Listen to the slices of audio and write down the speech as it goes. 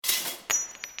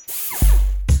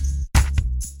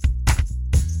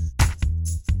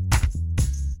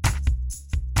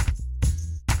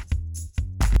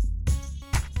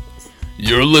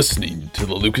You're listening to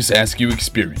the Lucas Askew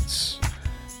Experience.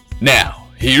 Now,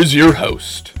 here's your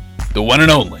host, the one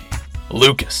and only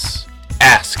Lucas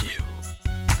Askew.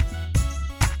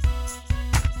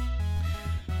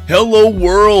 Hello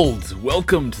world!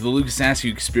 Welcome to the Lucas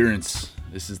Askew Experience.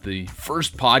 This is the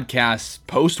first podcast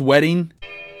post-wedding.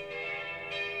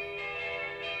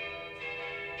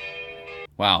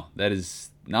 Wow, that is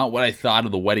not what I thought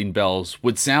of the wedding bells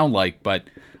would sound like, but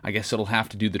I guess it'll have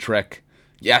to do the trick.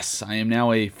 Yes, I am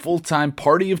now a full-time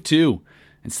party of two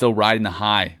and still riding the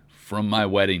high from my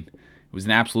wedding. It was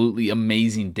an absolutely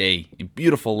amazing day in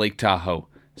beautiful Lake Tahoe,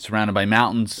 surrounded by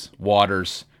mountains,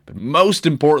 waters, but most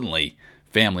importantly,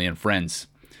 family and friends.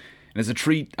 And as a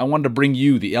treat, I wanted to bring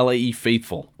you, the LAE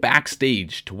faithful,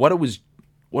 backstage to what it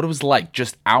was like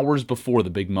just hours before the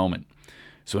big moment.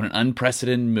 So in an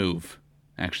unprecedented move,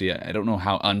 actually, I don't know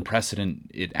how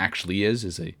unprecedented it actually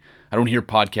is. I don't hear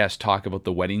podcasts talk about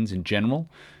the weddings in general.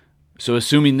 So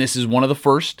assuming this is one of the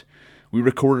first, we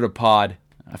recorded a pod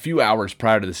a few hours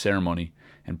prior to the ceremony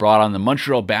and brought on the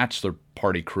Montreal Bachelor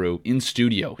party crew in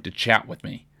studio to chat with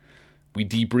me. We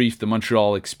debriefed the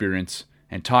Montreal experience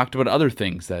and talked about other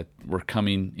things that were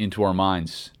coming into our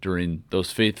minds during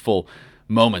those faithful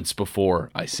moments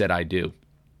before I said I do.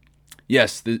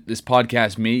 Yes, this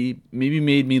podcast maybe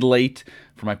made me late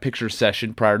for my picture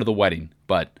session prior to the wedding,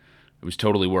 but it was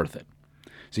totally worth it.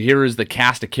 So here is the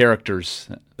cast of characters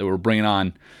that we're bringing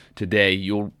on today.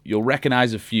 You'll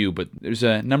recognize a few, but there's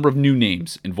a number of new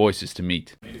names and voices to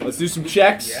meet. Let's do some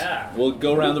checks. Yeah. We'll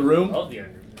go around the room.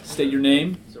 State your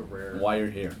name. So rare. Why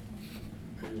you're here.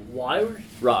 Why?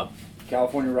 Rob.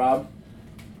 California Rob.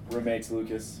 Roommates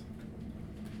Lucas.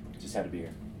 Just had to be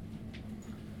here.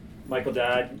 Michael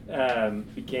Dodd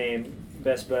became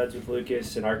best buds with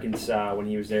Lucas in Arkansas when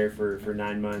he was there for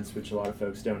 9 months, which a lot of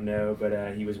folks don't know,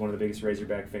 but he was one of the biggest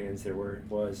Razorback fans there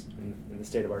was in the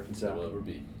state of Arkansas. Will ever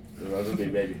be. Will ever be,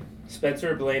 baby.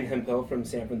 Spencer Blaine Hemphill from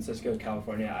San Francisco,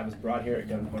 California. I was brought here at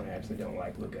gunpoint. I actually don't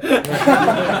like Lucas.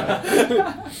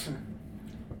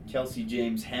 Kelsey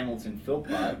James Hamilton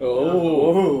Philpott.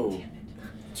 Oh.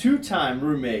 Two-time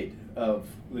roommate of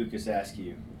Lucas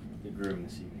Askew, the groom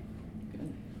this evening.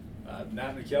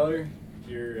 Matt McKellar,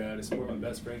 here to support my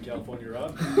best friend, California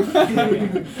Rob.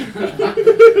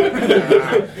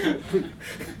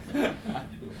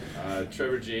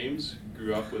 Trevor James,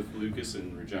 grew up with Lucas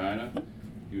in Regina.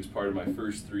 He was part of my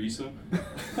first threesome.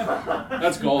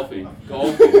 That's golfing.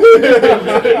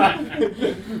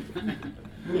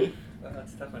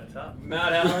 That's tough on the top.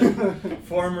 Matt Allen,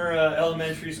 former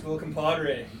elementary school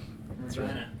compadre from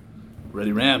Regina.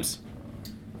 Ready, Rams.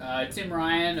 Tim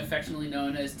Ryan, affectionately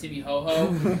known as Timmy Ho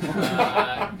Ho,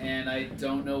 and I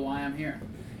don't know why I'm here.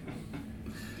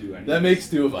 That makes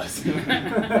two of us.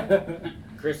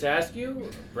 Chris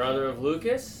Askew, brother of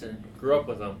Lucas, and grew up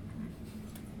with him.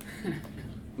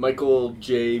 Michael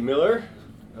J. Miller.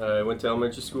 I went to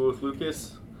elementary school with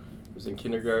Lucas. Was in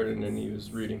kindergarten and he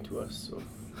was reading to us, so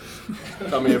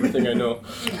taught me everything I know.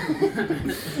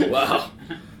 Wow.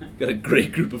 Got a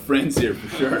great group of friends here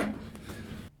for sure.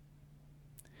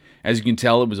 As you can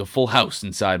tell, it was a full house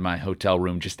inside my hotel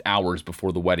room just hours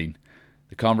before the wedding.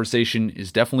 The conversation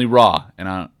is definitely raw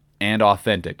and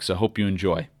authentic, so I hope you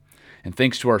enjoy. And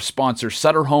thanks to our sponsor,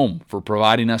 Sutter Home, for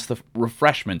providing us the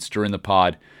refreshments during the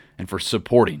pod and for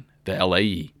supporting the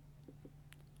LAE.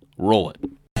 Roll it.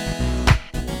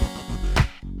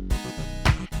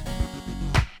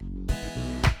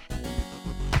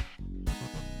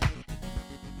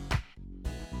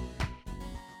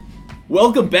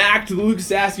 Welcome back to the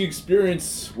Lucas Askew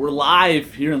Experience. We're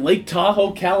live here in Lake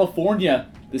Tahoe,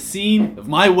 California, the scene of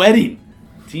my wedding.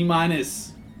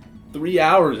 T-minus 3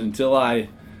 hours until I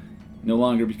no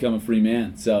longer become a free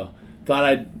man. So thought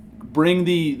I'd bring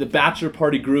the bachelor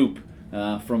party group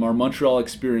from our Montreal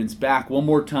experience back one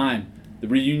more time, the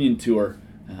reunion tour,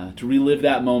 to relive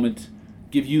that moment,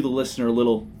 give you, the listener, a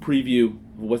little preview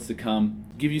of what's to come,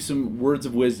 give you some words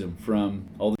of wisdom from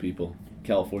all the people,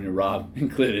 California Rob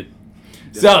included.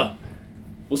 So,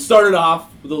 we'll start it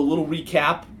off with a little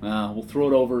recap. We'll throw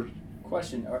it over.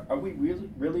 Question, are we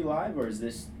really live or is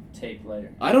this taped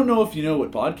later? I don't know if you know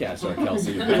what podcasts are,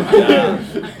 Kelsey,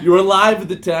 but you were live at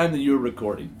the time that you were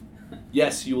recording.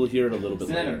 Yes, you will hear it a little bit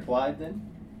later. Isn't that implied then?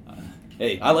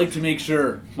 Hey, I like to make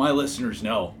sure my listeners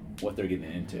know what they're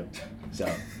getting into. So,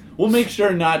 we'll make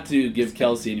sure not to give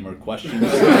Kelsey any more questions.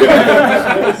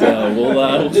 So,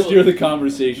 we'll steer the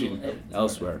conversation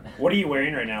elsewhere. What are you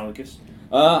wearing right now, Lucas?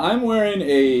 I'm wearing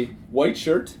a white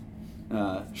shirt,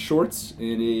 shorts,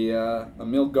 and a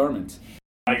male garment.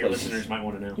 Your listeners might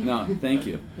want to know. No, thank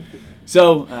you.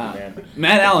 So,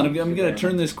 Matt Allen, I'm going to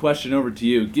turn this question over to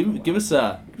you. Give us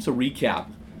a recap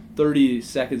 30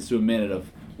 seconds to a minute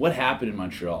of what happened in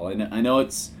Montreal. I know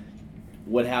it's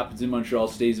what happens in Montreal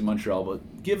stays in Montreal,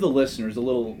 but give the listeners a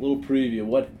little preview.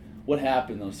 What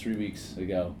happened those 3 weeks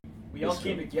ago? We all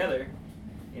came together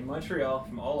in Montreal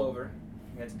from all over.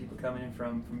 We had some people coming in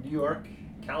from New York,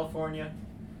 California,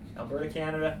 Alberta,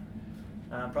 Canada.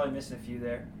 Probably missing a few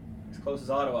there. As close as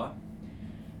Ottawa.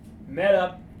 Met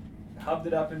up, hubbed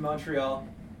it up in Montreal.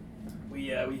 We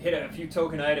hit a few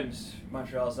token items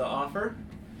Montreal's offer.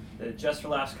 The Just for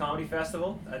Laughs Comedy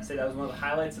Festival. I'd say that was one of the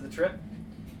highlights of the trip.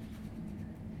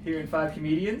 Hearing 5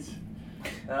 comedians.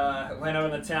 Went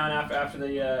out in the town after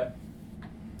the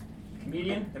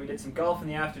comedian. Then we did some golf in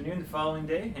the afternoon the following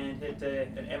day and hit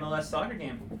an MLS soccer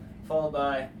game, followed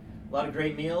by a lot of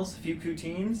great meals, a few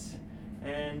poutines,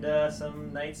 and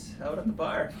some nights out at the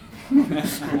bar.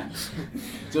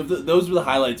 So those were the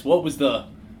highlights. What was the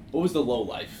low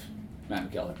life, Matt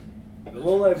McKellar? The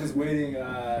low life was waiting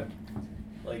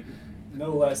like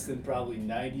no less than probably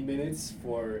 90 minutes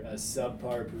for a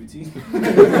subpar poutine.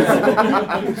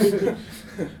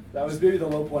 That was maybe the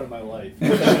low point of my life.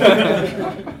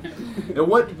 And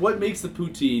what makes the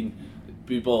poutine?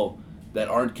 People that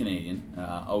aren't Canadian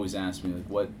always ask me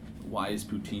like, why is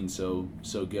poutine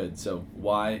so good? So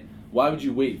why would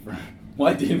you wait for?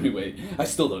 Why didn't we wait? I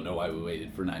still don't know why we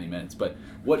waited for 90 minutes. But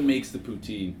what makes the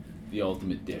poutine the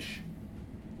ultimate dish?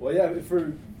 Well, yeah,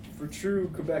 for true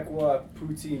Quebecois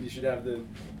poutine, you should have the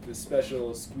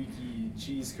special squeaky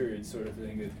cheese curd sort of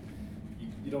thing that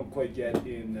you don't quite get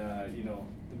in the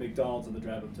McDonald's on the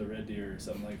drive up to Red Deer or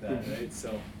something like that, right?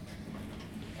 So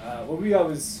what we got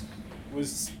was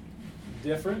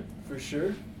different for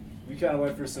sure. We kind of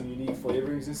went for some unique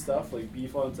flavorings and stuff, like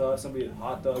beef on top. Somebody had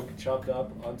hot dog chopped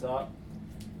up on top.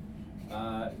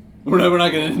 We're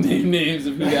not going to name names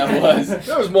of who that was.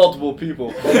 There was multiple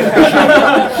people.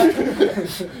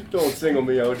 Don't single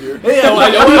me out here. Yeah,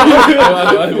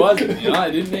 well, I wasn't.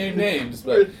 I didn't name names,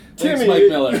 but Timmy. thanks, Mike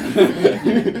Miller.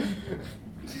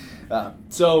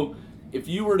 So, if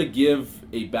you were to give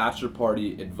a bachelor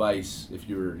party advice, if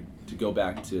you were to go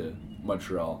back to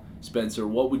Montreal, Spencer,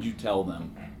 what would you tell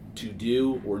them to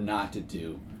do or not to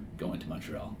do going to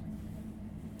Montreal?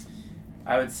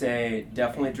 I would say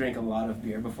definitely drink a lot of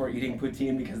beer before eating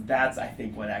poutine, because that's, I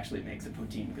think, what actually makes a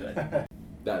poutine good.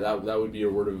 That would be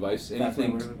your word of advice.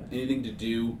 Anything to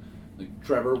do, like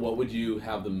Trevor, what would you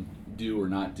have them do or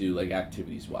not do, like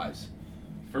activities wise?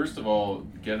 First of all,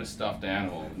 get a stuffed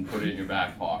animal and put it in your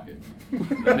back pocket.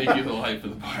 That'll make you the life of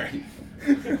the party.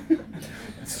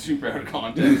 It's super out of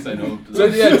context, I know. So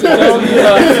yeah,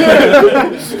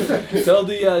 tell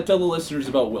the listeners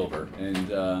about Wilbur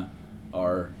and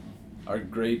our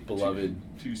great beloved.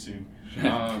 Too soon.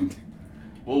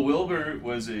 Well, Wilbur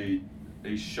was a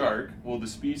shark. Well, the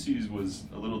species was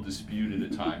a little disputed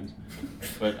at times,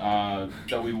 but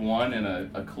that we won in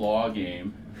a claw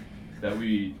game that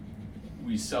we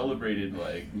celebrated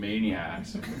like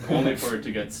maniacs, only for it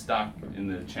to get stuck in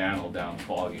the channel down the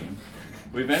claw game.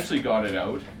 We eventually got it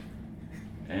out,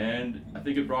 and I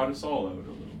think it brought us all out a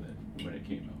little bit when it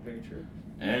came out. Very true.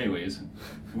 Anyways,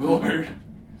 Wilbur,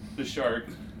 the shark,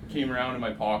 came around in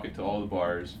my pocket to all the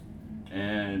bars,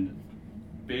 and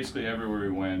basically everywhere we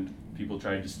went, people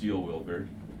tried to steal Wilbur,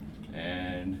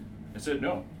 and I said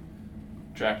no.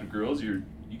 Attractive girls, you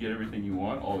get everything you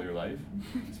want all your life.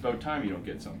 It's about time you don't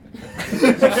get something.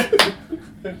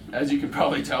 As you can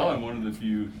probably tell, I'm one of the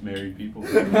few married people.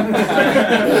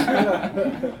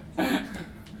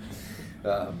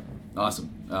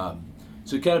 Awesome.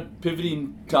 So kind of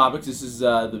pivoting topics, this is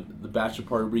the Bachelor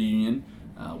Party reunion.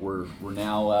 We're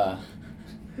now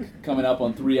coming up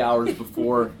on 3 hours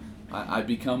before I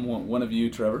become one of you,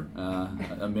 Trevor,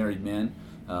 a married man.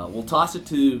 We'll toss it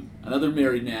to another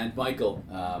married man, Michael.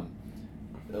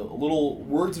 A little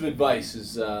words of advice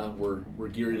as we're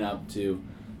gearing up to.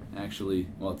 Actually,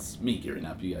 well, it's me gearing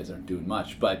up. You guys aren't doing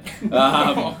much, but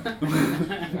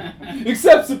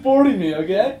except supporting me,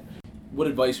 okay? What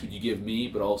advice would you give me,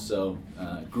 but also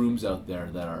grooms out there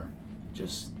that are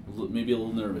just maybe a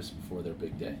little nervous before their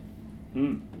big day?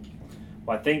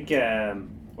 Well, I think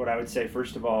what I would say,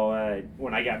 first of all,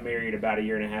 when I got married about a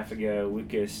year and a half ago,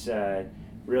 Lucas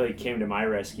really came to my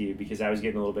rescue because I was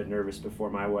getting a little bit nervous before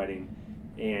my wedding.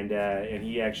 And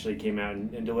he actually came out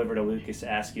and delivered a Lucas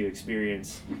Askew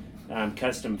experience,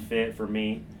 custom fit for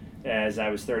me, as I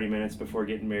was 30 minutes before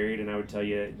getting married, and I would tell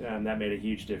you that made a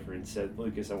huge difference. So,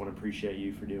 Lucas, I want to appreciate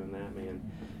you for doing that, man.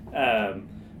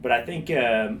 But I think,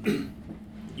 from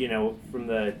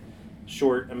the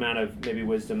short amount of maybe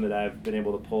wisdom that I've been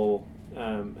able to pull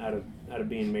out of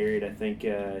being married, I think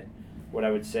what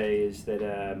I would say is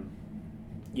that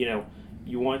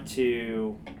you want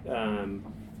to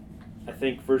I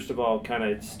think first of all, kind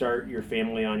of start your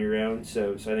family on your own.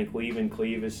 So I think leave and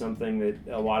cleave is something that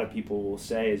a lot of people will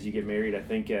say as you get married. I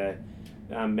think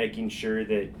making sure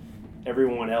that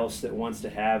everyone else that wants to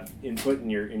have input in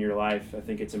your life, I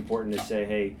think it's important to say,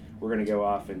 hey, we're going to go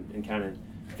off and kind of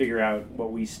figure out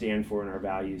what we stand for and our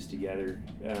values together.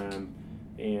 And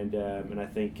I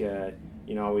think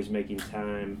always making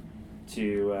time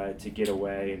to get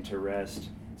away and to rest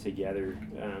together.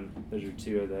 Those are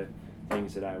two of the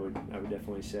things that I would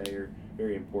definitely say are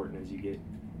very important as you get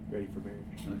ready for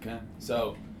marriage. Okay.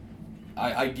 So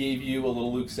I gave you a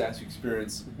little Luke Sassy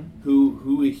experience. Mm-hmm.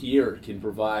 Who here can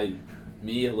provide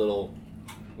me a little?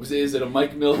 Is it a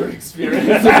Mike Miller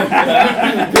experience? To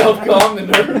help calm the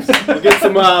nerves. We'll get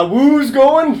some woos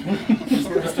going.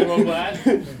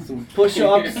 Some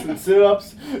push-ups and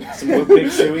sit-ups. Some big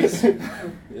sueys.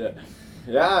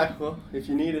 Yeah, well, if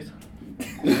you need it.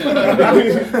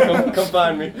 come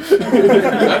find me. That's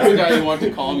the guy who wanted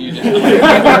to calm you down.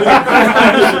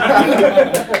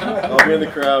 I'll be in the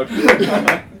crowd,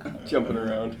 jumping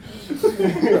around.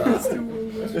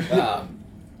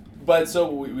 But so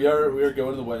we are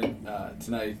going to the wedding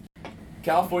tonight.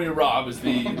 California Rob is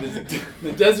the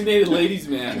designated ladies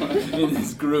man in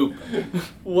this group.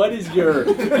 What is your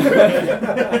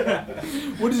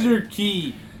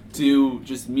key to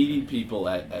just meeting people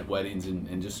at weddings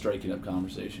and just striking up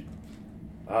conversation?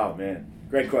 Oh man,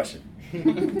 great question.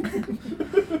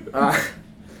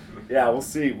 Yeah, we'll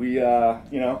see. We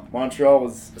Montreal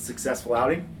was a successful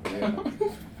outing. Yeah.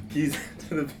 Keys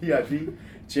to the VIP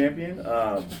champion.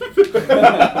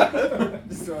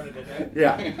 Just throwing it in there.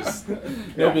 Yeah.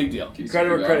 No big deal. Credit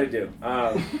where credit due.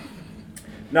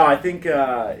 No, I think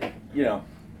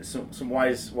some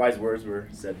wise words were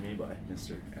said to me by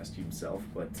Mr. Askew himself.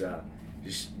 But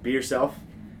just be yourself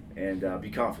and be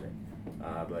confident.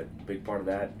 But a big part of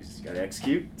that is you got to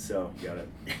execute. So you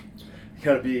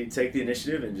gotta take the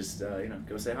initiative and just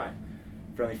go say hi,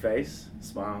 friendly face,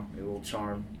 smile, a little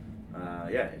charm.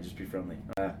 And just be friendly.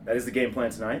 That is the game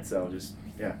plan tonight. So just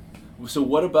So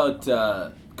what about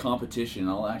competition?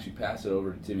 I'll actually pass it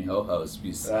over to Timmy Ho-Ho's.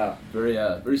 He's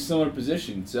very similar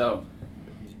position. So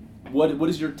what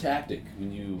is your tactic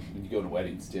when you go to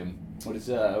weddings, Tim? What is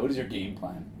your game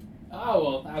plan? Oh,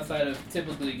 well, outside of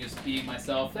typically just being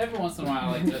myself, every once in a while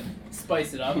I like to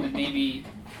spice it up and maybe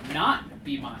not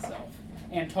be myself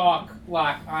and talk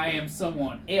like I am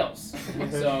someone else.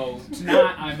 So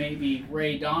tonight I may be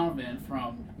Ray Donovan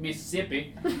from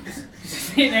Mississippi,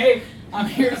 saying, hey, I'm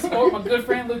here to support my good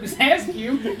friend Lucas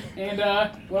Askew, and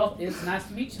well, it's nice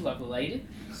to meet you, lovely lady.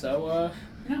 So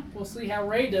we'll see how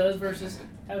Ray does versus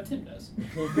how Tim does.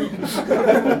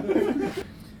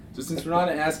 So since we're not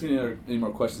asking any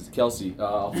more questions to Kelsey,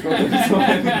 I'll throw this one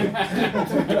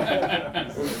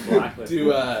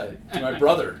to my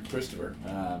brother, Christopher.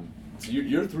 So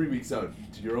you're 3 weeks out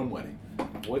to your own wedding.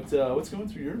 What's going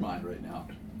through your mind right now?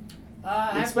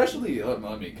 Especially,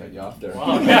 let me cut you off there.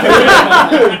 Wow.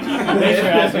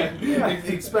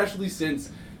 Especially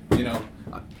since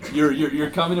you're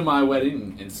coming to my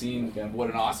wedding and seeing kind of what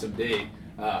an awesome day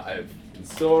I've in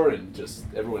store and just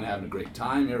everyone having a great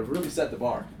time here. We've really set the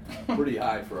bar pretty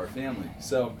high for our family.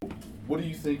 So, what are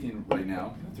you thinking right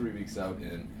now, 3 weeks out,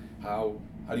 and how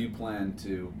do you plan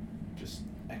to just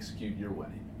execute your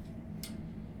wedding?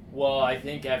 Well, I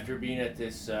think after being at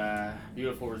this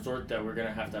beautiful resort that we're going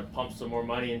to have to pump some more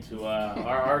money into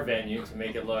our venue to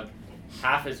make it look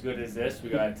half as good as this. We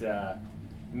got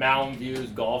mountain views,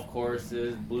 golf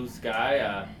courses, blue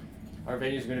sky. Our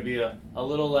venue is going to be a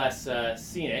little less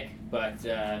scenic, but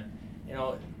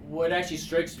what actually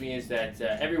strikes me is that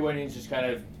every wedding is just kind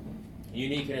of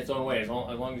unique in its own way. As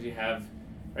long as you have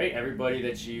everybody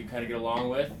that you kind of get along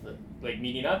with, like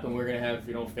meeting up, and we're going to have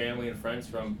family and friends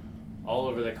from all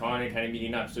over the continent kind of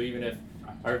meeting up. So even if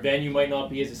our venue might not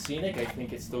be as scenic, I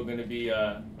think it's still going to be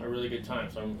a really good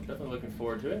time. So I'm definitely looking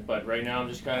forward to it. But right now I'm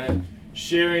just kind of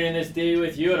sharing in this day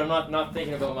with you, and I'm not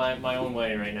thinking about my own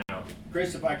wedding right now.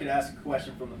 Chris, if I could ask a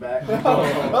question from the back.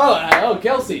 Oh,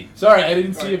 Kelsey. Sorry, I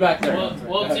didn't see you back there.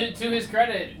 Well, to his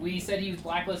credit, we said he was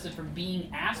blacklisted from being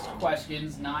asked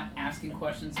questions, not asking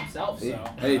questions himself. So,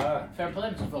 Hey. fair play,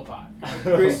 Mr. Philpott.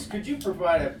 Chris, could you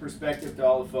provide a perspective to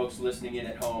all the folks listening in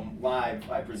at home, live,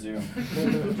 I presume,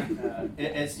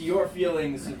 as to your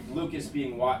feelings of Lucas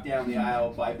being walked down the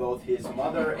aisle by both his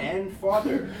mother and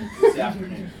father this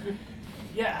afternoon?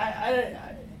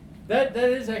 Yeah,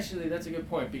 that's a good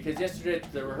point, because yesterday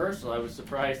at the rehearsal I was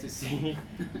surprised to see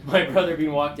my brother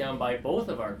being walked down by both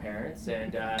of our parents,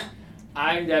 and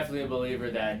I'm definitely a believer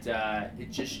that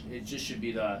it just should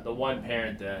be the one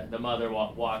parent, the mother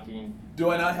walking. Do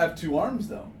I not have two arms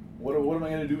though? what am I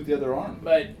going to do with the other arm?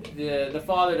 But the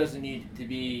father doesn't need to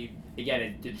be, again,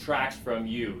 it detracts from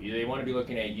you. They want to be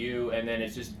looking at you, and then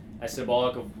it's just a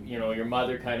symbolic of, your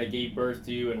mother kind of gave birth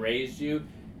to you and raised you.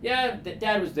 Yeah,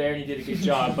 dad was there and he did a good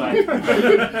job, but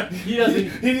he doesn't...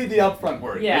 He did the upfront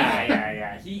work.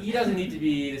 Yeah. He doesn't need to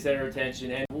be the center of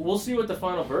attention, and we'll see what the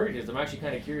final verdict is. I'm actually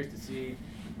kind of curious to see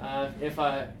if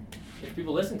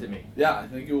people listen to me. Yeah, I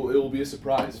think it will be a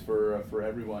surprise for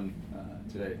everyone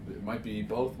today. It might be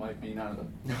both, might be none of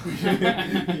them.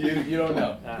 you don't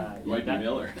know. Might be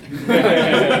Miller.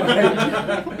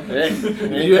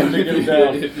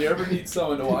 If you ever need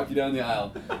someone to walk you down the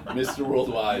aisle, Mr.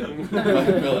 Worldwide,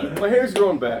 Mike Miller. My hair's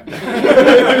growing back.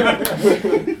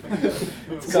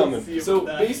 It's coming. So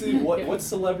basically, what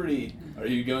celebrity are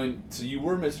you going? So you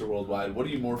were Mr. Worldwide. What are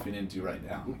you morphing into right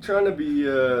now? I'm trying to be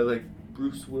like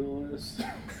Bruce Willis.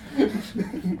 Isn't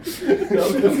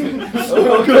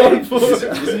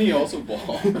he also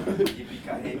bald?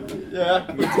 Yeah.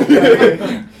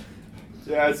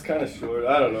 Yeah, it's kind of short.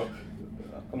 I don't know.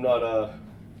 I'm not a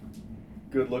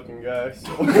good-looking guy. So.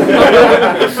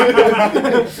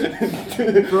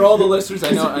 For all the listeners,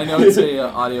 I know it's a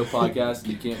audio podcast.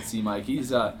 You can't see Mike.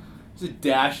 He's a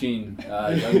dashing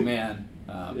young man.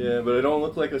 Yeah, but I don't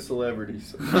look like a celebrity.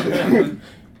 So.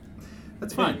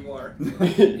 That's fine. Anymore.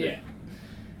 Yeah.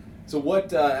 So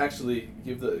what actually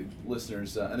give the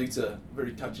listeners? I think it's a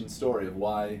very touching story of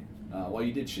why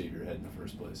you did shave your head in the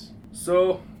first place.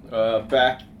 So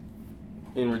back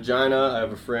in Regina, I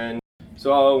have a friend.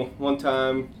 So one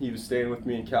time he was staying with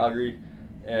me in Calgary,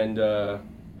 and I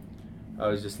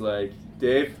was just like,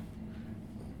 Dave,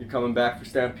 you're coming back for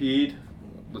Stampede.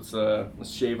 Let's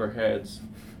shave our heads.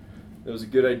 It was a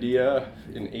good idea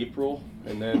in April,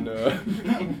 and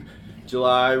then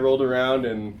July rolled around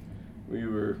and we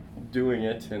were doing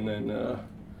it, and then it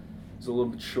was a little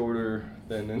bit shorter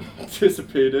than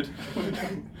anticipated.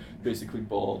 Basically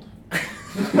bald.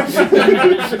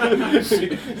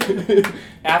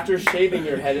 After shaving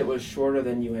your head, it was shorter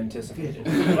than you anticipated.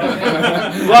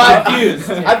 Well,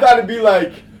 I thought it'd be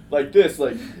like this,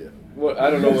 like what I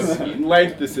don't know what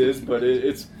length this is, but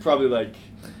it's probably like.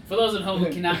 For those at home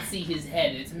who cannot see his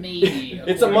head, it's maybe.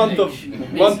 It's a month past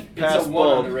It's a 1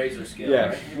 bald. on the razor scale, Yeah,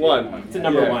 right? 1. It's a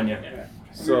number 1, yeah.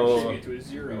 So to a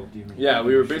 0. yeah,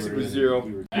 we were basically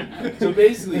 0. So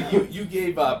basically, you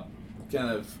gave up kind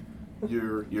of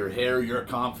your hair, your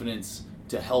confidence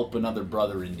to help another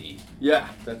brother in need. Yeah,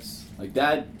 that's. Like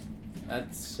that.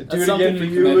 That's Do it something again for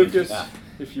to you, commend. Lucas. Yeah.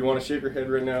 If you want to shave your head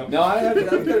right now. No, I've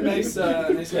got a nice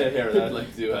head of hair that I'd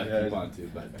like to Yeah. keep on to,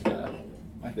 but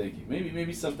I thank you.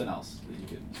 Maybe something else that you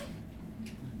could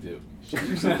do. I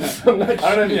don't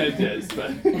have any ideas,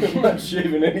 but I'm not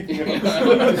shaving anything else.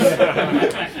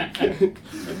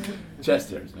 chest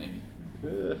hairs maybe.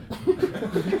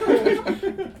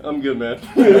 I'm good, man.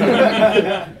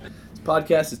 This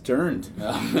podcast has turned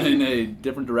in a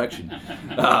different direction.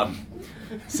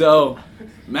 So,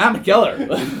 Matt McKellar.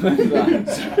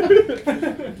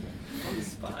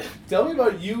 Tell me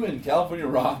about you and California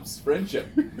Rob's friendship.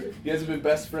 You guys have been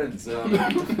best friends.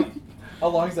 How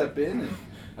long has that been?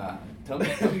 And, tell me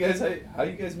guys how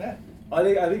you guys met. I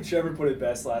think Trevor put it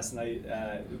best last night,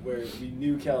 where we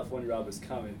knew California Rob was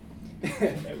coming.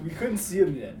 We couldn't see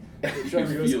him yet.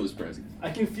 Trevor goes, Feel his presence. I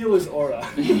can feel his aura.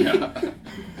 Yeah.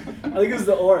 I think it was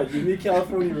the aura. You meet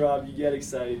California Rob, you get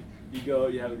excited, you go,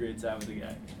 you have a great time with the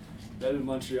guy. Then in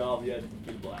Montreal, you had a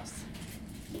good blast.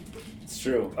 It's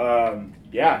true.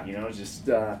 Yeah, just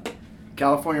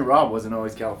California Rob wasn't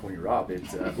always California Rob. It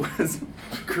was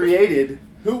created.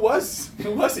 Who was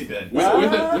he then?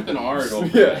 With an R.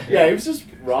 Yeah, he was just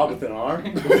Rob with an R.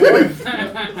 It's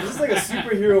just like a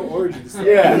superhero origin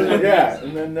story. Yeah.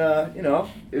 And then,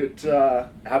 it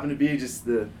happened to be just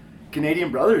the Canadian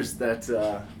brothers that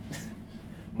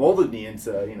molded me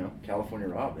into, California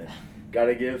Rob. And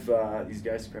gotta give these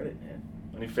guys credit, man.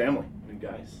 A new family, new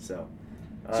guys. So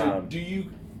do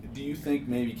you think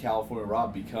maybe California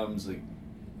Rob becomes like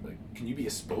can you be a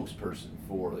spokesperson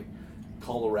for like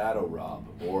Colorado Rob,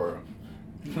 or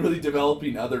really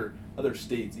developing other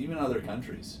states, even other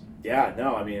countries? Yeah,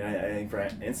 no, I mean, I think for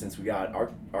instance, we got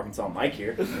Arkansas Mike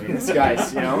here. I mean, this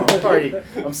guy's,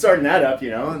 I'm starting that up,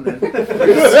 and then,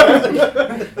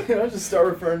 just start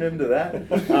referring to him to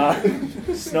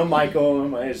that. Snow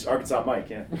Michael, it's Arkansas Mike,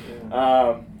 yeah.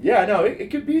 No,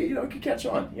 it could be, it could catch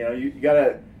on.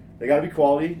 They gotta be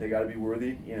quality, they gotta be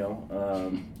worthy,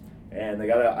 and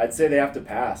I'd say they have to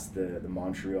pass the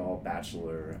Montreal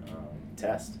Bachelor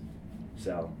test.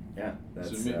 So, Yeah,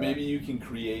 that's, So maybe you can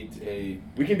create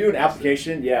we can do an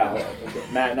application. Yeah,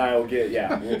 Matt and I will get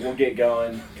we'll get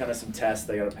going. Kind of some tests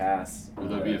they gotta pass. Will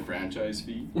there be a franchise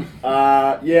fee?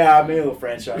 Yeah, maybe a little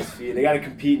franchise fee. They gotta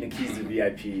compete in the Keys to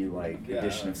VIP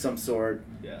edition of some sort.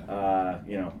 Yeah.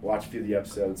 Watch a few of the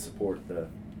episodes, support the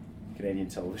Canadian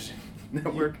television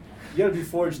network. You gotta be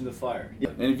forged in the fire.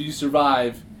 Yeah. And if you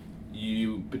survive,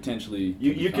 you potentially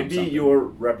You could be something. your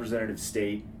representative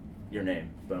state, your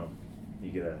name. Boom. You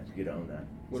get to own that.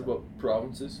 What about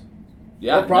provinces?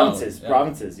 Yeah, Oh, provinces. no, yeah.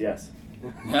 Provinces, yes.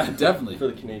 Yeah, definitely. For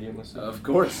the Canadian listeners. Of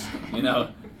course,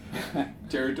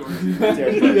 Territory.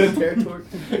 Territory.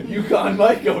 Yukon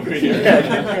Mike over here.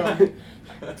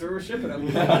 That's where we're shipping them.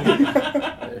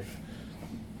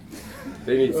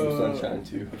 They need some sunshine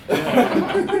too.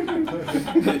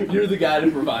 You're the guy to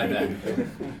provide that.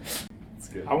 That's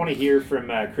good. I want to hear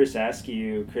from Chris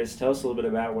Askew. Chris, tell us a little bit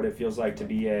about what it feels like to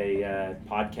be a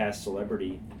podcast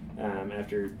celebrity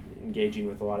after engaging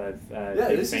with a lot of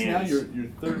big This fans. is now your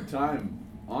third time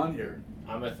on here.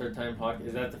 I'm a third-time podcast.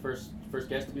 Is that the first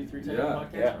guest to be 3-time Yeah,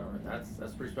 podcast? yeah. Oh,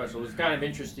 that's pretty special. It was kind of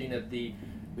interesting that we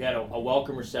had a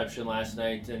welcome reception last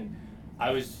night, and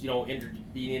I was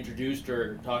being introduced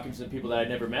or talking to some people that I'd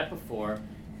never met before,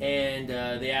 and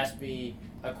they asked me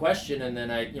a question, and then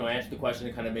I answered the question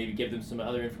and kind of maybe give them some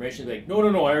other information. They're like, no,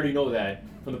 I already know that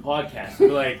from the podcast.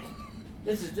 We're like,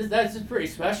 that's just pretty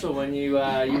special when you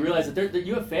realize that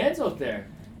you have fans out there,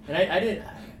 and I didn't.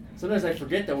 Sometimes I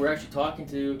forget that we're actually talking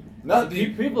to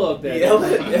people out there.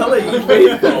 The LA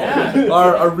faithful Yeah.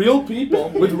 are real people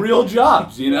with real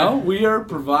jobs. We are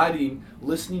providing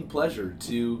listening pleasure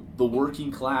to the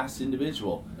working class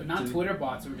individual. But not Twitter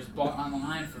bots who are just bought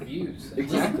online for views.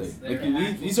 Exactly.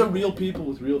 They're These are real people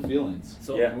with real feelings.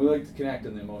 So Yeah. And we like to connect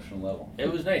on the emotional level.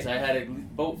 it was nice. I had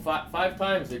about five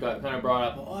times they got kind of brought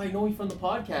up. Oh, I know you from the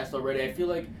podcast already. I feel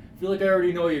like I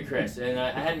already know you, Chris, and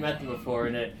I hadn't met them before,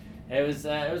 and it was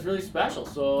really special.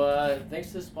 So thanks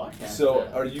to this podcast. So,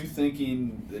 are you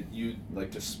thinking that you'd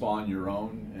like to spawn your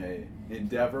own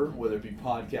endeavor, whether it be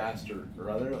podcast or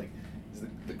other? Like, is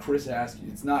the Chris Askew?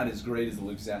 It's not as great as the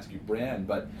Lucas Askew brand,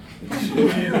 but do you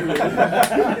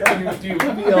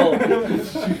feel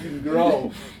you can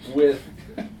grow with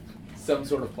some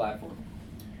sort of platform?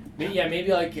 Maybe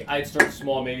like I'd start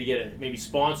small. Maybe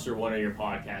sponsor one of your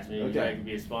podcasts. Maybe Okay. I could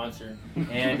be a sponsor,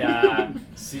 and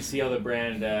see how the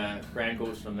brand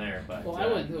goes from there. But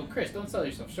Chris, don't sell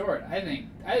yourself short. I think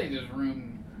there's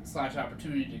room /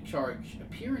 opportunity to charge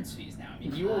appearance fees now. I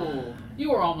mean, you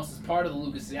were almost as part of the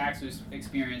Lucas Askew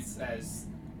experience as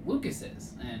Lucas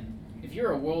is, and if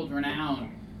you're a world-renowned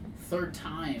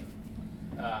third-time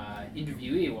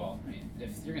interviewee, well, I mean,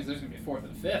 if there's going to be a fourth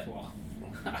and a fifth, well.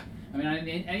 I mean, I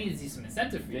need to see some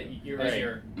incentive for you. You're as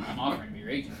right. I'm offering to be your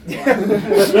agent.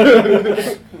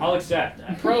 I'll accept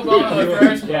that. Pro bono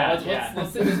first. Yeah,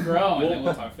 Let's see this grow, and then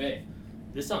we'll talk faith.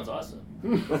 This sounds awesome.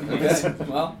 Okay.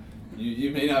 Well,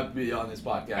 you may not be on this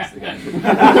podcast again.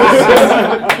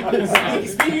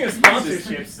 Speaking of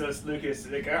sponsorships, Lucas,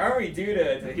 aren't we due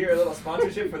to hear a little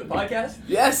sponsorship for the podcast?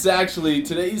 Yes, actually,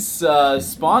 today's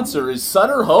sponsor is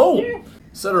Sutter Home.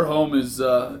 Sutter Home is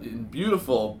in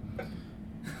beautiful.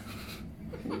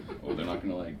 Oh, they're not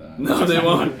gonna like that. No, they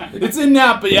won't. It's in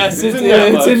Napa. Yes, it's in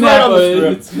Napa. It's right on the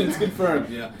Napa. script. It's confirmed.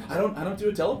 Yeah, I don't do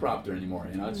a teleprompter anymore.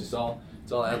 It's just all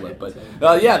ad lib. But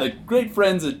yeah, the great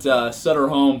friends at Sutter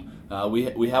Home.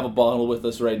 We have a bottle with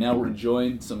us right now. We're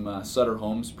enjoying some Sutter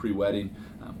Home's pre-wedding.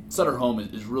 Sutter Home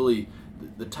is really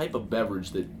the type of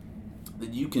beverage that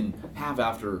you can have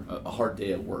after a hard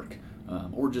day at work.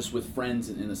 Or just with friends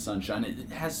in the sunshine.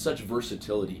 It has such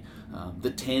versatility.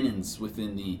 The tannins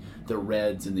within the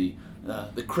reds and the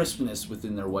crispness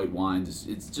within their white wines.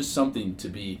 It's just something to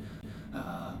be.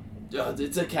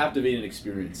 It's a captivating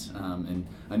experience. And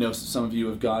I know some of you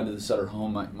have gone to the Sutter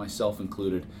Home, myself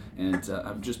included. And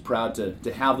I'm just proud to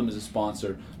have them as a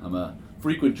sponsor. I'm a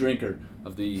frequent drinker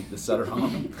of the Sutter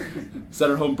Home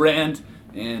Sutter Home brand,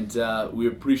 and we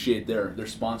appreciate their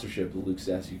sponsorship of the Luke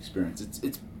Askew Experience.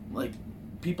 It's like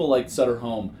people like Sutter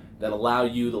Home that allow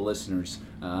you, the listeners,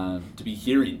 to be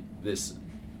hearing this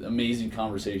amazing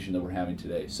conversation that we're having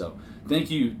today. So thank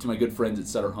you to my good friends at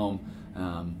Sutter Home.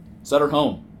 Sutter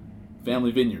Home,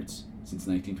 family vineyards since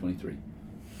 1923.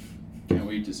 Can't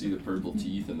wait to see the purple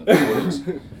teeth and the photos.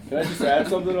 Can I just add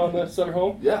something on the Sutter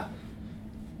Home? Yeah.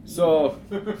 So,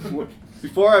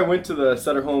 before I went to the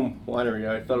Sutter Home winery,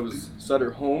 I thought it was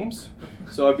Sutter Homes.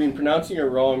 So I've been pronouncing it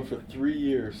wrong for 3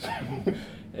 years.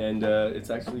 And it's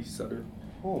actually Sutter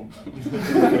Home.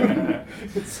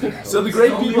 So the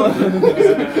great people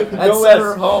at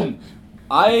Sutter Home,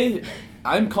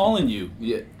 I'm calling you.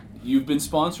 You've been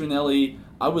sponsoring LA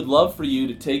I would love for you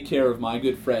to take care of my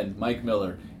good friend, Mike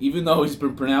Miller. Even though he's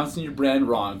been pronouncing your brand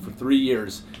wrong for 3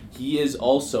 years, he is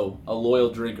also a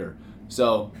loyal drinker.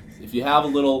 So if you have a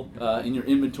little in your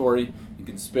inventory, you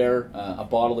can spare a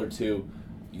bottle or two,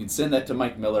 you can send that to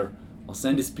Mike Miller. I'll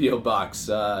send his P.O. box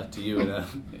to you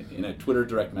in a Twitter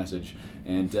direct message.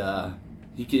 And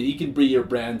he can be your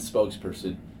brand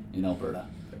spokesperson in Alberta.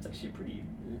 That's actually a pretty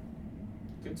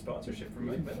good sponsorship for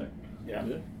Mike Miller. Yeah.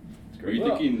 Are you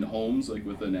thinking Holmes, like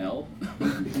with an L?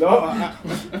 No,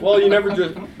 well, you never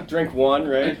just drink one,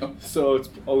 right? So it's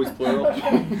always plural.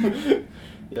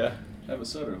 Yeah. Have a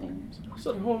Sutter Holmes.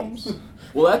 Sutter Holmes.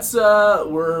 Well, that's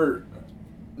we're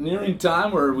nearing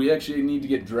time where we actually need to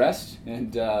get dressed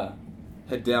and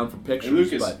head down for pictures. Hey,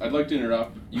 Lucas, but I'd like to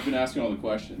interrupt. You've been asking all the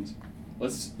questions.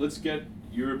 Let's get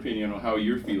your opinion on how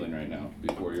you're feeling right now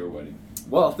before your wedding.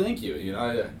 well, thank you. You know,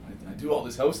 I do all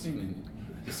this hosting and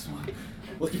I just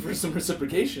looking for some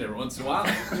reciprocation every once in a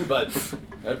while. But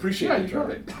I appreciate it. you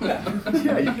got it.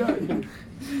 Yeah, you got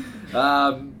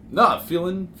it. No,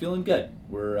 feeling good.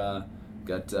 We're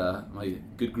got my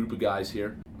good group of guys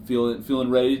here. Feeling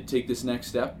ready to take this next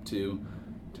step to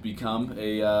become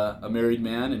a married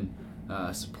man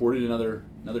and supported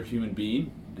another human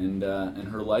being and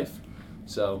her life.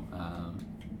 So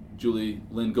Julie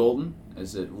Lynn Golden,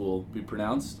 as it will be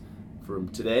pronounced from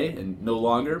today and no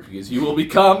longer, because you will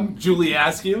become Julie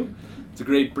Askew. It's a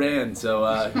great brand,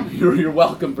 so you're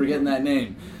welcome for getting that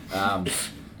name. I'm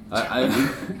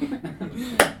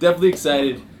definitely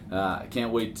excited. I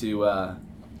can't wait to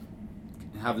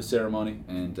have the ceremony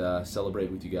and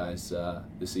celebrate with you guys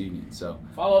this evening. So,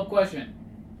 Follow-up question.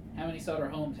 How many Sutter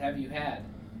homes have you had?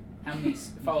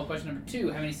 Follow-up question number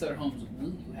 2, how many Sutter homes will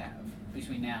you have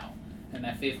between now and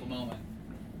that fateful moment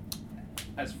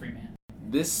as a free man?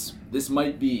 this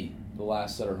might be the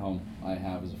last Sutter home I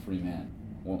have as a free man.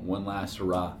 One last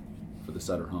hurrah for the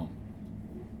Sutter home.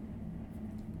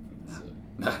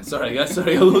 Sorry, guys.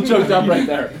 Sorry, a little choked up right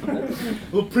there. A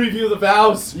little preview of the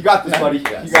vows. You got this, buddy.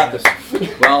 Yes. You got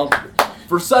this. Well,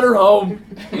 for Sutter home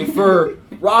and for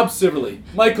Rob Siverly,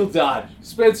 Michael Dodd,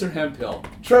 Spencer Hemphill,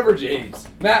 Trevor James,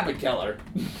 Matt McKellar,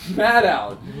 Matt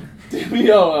Allen, Timmy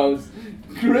Owos,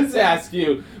 Chris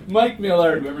Askew, Mike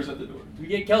Miller. Whoever's at the door. We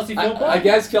get Kelsey Philpott. I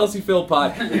guess Kelsey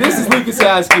Philpott. This is Lucas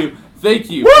Askew. Thank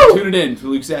you for tuning in to the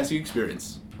Lucas Askew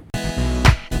Experience.